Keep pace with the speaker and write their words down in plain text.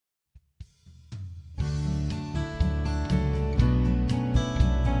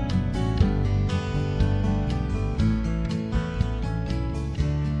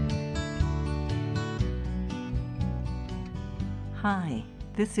Hi,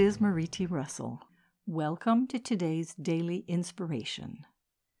 this is Marie T. Russell. Welcome to today's Daily Inspiration.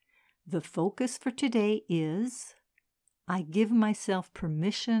 The focus for today is, I give myself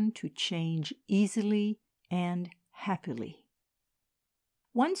permission to change easily and happily.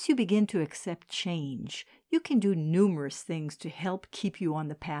 Once you begin to accept change, you can do numerous things to help keep you on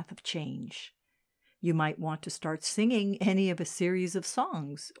the path of change. You might want to start singing any of a series of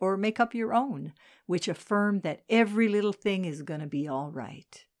songs or make up your own, which affirm that every little thing is going to be all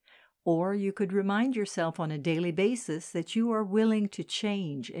right. Or you could remind yourself on a daily basis that you are willing to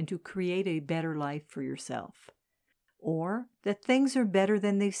change and to create a better life for yourself. Or that things are better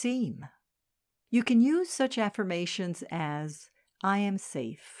than they seem. You can use such affirmations as, I am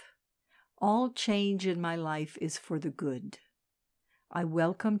safe. All change in my life is for the good. I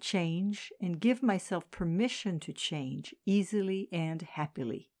welcome change and give myself permission to change easily and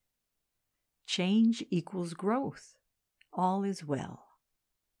happily. Change equals growth. All is well.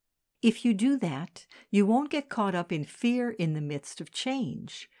 If you do that, you won't get caught up in fear in the midst of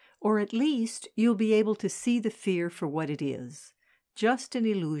change, or at least you'll be able to see the fear for what it is, just an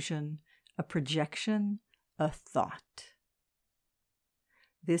illusion, a projection, a thought.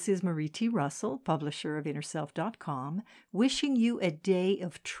 This is Marie T. Russell, publisher of InnerSelf.com, wishing you a day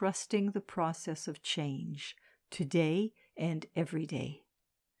of trusting the process of change, today and every day.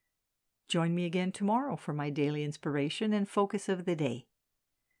 Join me again tomorrow for my daily inspiration and focus of the day.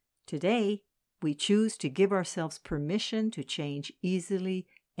 Today, we choose to give ourselves permission to change easily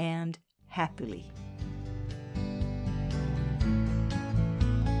and happily.